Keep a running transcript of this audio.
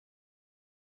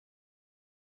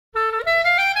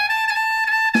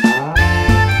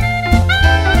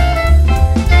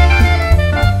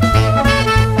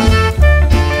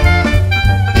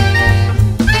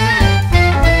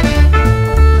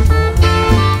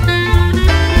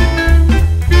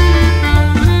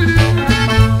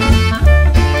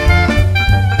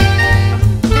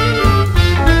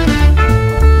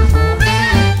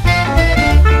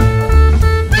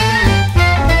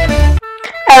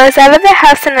was out of the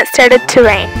house and it started to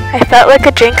rain. I felt like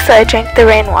a drink, so I drank the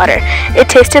rainwater. It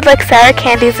tasted like sour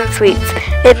candies and sweets.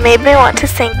 It made me want to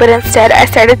sing, but instead I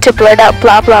started to blurt out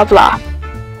blah blah blah.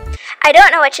 I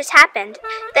don't know what just happened.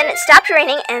 Then it stopped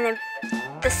raining and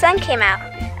the sun came out.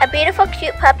 A beautiful,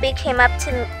 cute puppy came up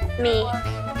to me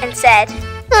and said,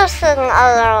 "Listen,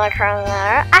 other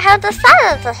there. I have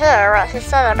decided to hear what he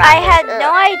said about I had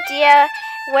no idea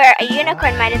where a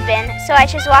unicorn might have been, so I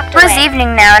just walked away." It was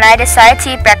evening now, and I decided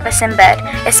to eat breakfast in bed.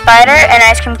 A spider, an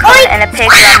ice cream cone, and a pig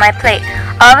were on my plate.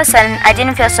 All of a sudden, I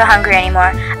didn't feel so hungry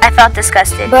anymore. I felt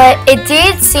disgusted. But it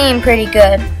did seem pretty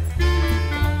good.